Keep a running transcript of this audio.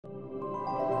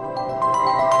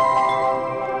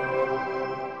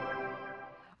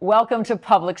Welcome to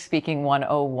Public Speaking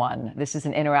 101. This is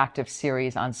an interactive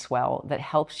series on Swell that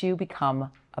helps you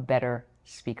become a better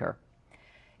speaker.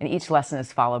 And each lesson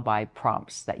is followed by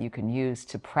prompts that you can use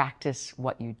to practice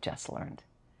what you just learned.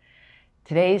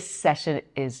 Today's session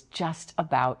is just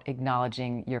about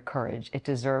acknowledging your courage. It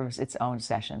deserves its own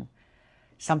session.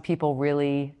 Some people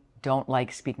really don't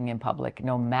like speaking in public,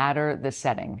 no matter the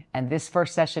setting. And this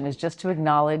first session is just to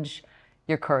acknowledge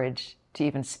your courage to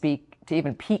even speak, to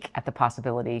even peek at the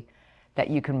possibility that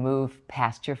you can move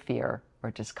past your fear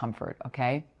or discomfort,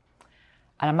 okay?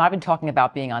 And I'm not even talking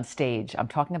about being on stage. I'm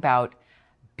talking about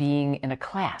being in a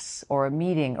class or a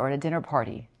meeting or at a dinner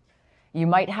party. You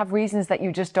might have reasons that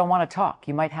you just don't want to talk.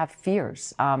 You might have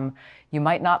fears. You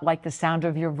might not like the sound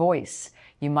of your voice.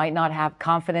 You might not have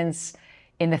confidence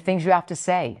in the things you have to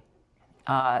say.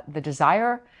 The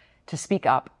desire to speak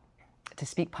up, to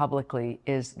speak publicly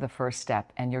is the first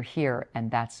step, and you're here,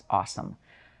 and that's awesome.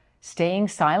 Staying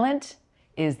silent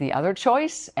is the other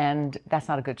choice, and that's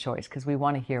not a good choice because we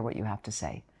want to hear what you have to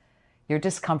say. Your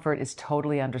discomfort is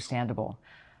totally understandable.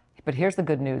 But here's the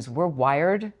good news. We're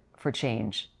wired for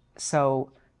change.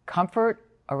 So comfort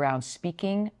around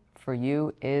speaking for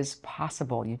you is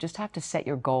possible. You just have to set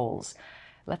your goals.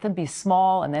 Let them be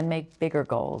small and then make bigger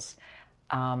goals.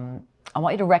 I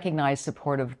want you to recognize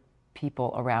supportive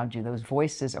people around you, those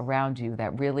voices around you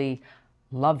that really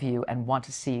love you and want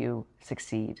to see you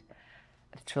succeed.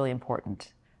 It's really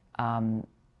important.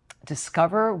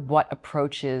 Discover what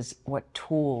approaches, what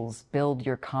tools build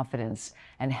your confidence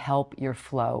and help your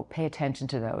flow. Pay attention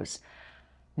to those.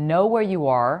 Know where you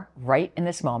are right in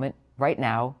this moment, right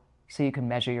now, so you can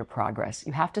measure your progress.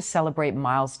 You have to celebrate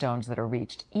milestones that are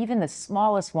reached, even the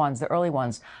smallest ones, the early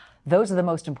ones. Those are the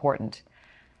most important.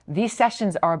 These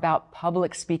sessions are about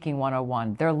Public Speaking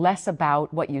 101. They're less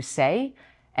about what you say,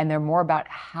 and they're more about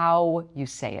how you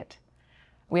say it.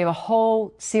 We have a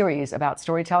whole series about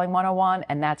Storytelling 101,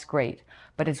 and that's great.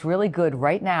 But it's really good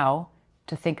right now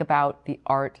to think about the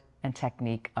art and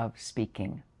technique of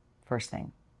speaking, first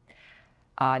thing.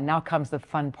 Now comes the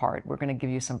fun part. We're going to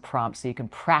give you some prompts so you can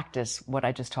practice what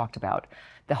I just talked about.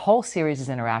 The whole series is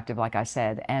interactive, like I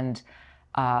said, and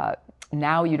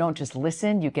now you don't just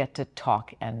listen, you get to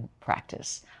talk and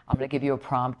practice. I'm going to give you a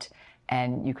prompt,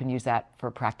 and you can use that for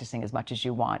practicing as much as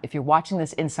you want. If you're watching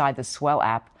this inside the Swell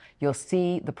app, you'll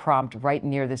see the prompt right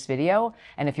near this video.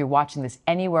 And if you're watching this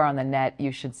anywhere on the net,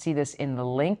 you should see this in the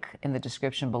link in the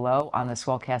description below on the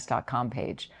swellcast.com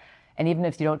page. And even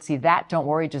if you don't see that, don't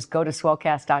worry, just go to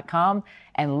swellcast.com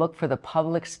and look for the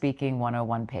Public Speaking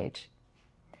 101 page.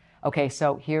 Okay,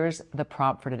 so here's the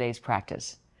prompt for today's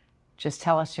practice. Just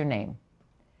tell us your name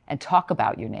and talk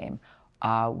about your name.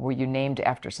 Were you named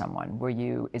after someone?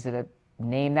 Is it a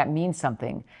name that means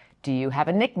something? Do you have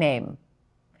a nickname?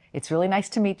 It's really nice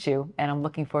to meet you, and I'm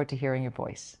looking forward to hearing your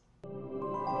voice.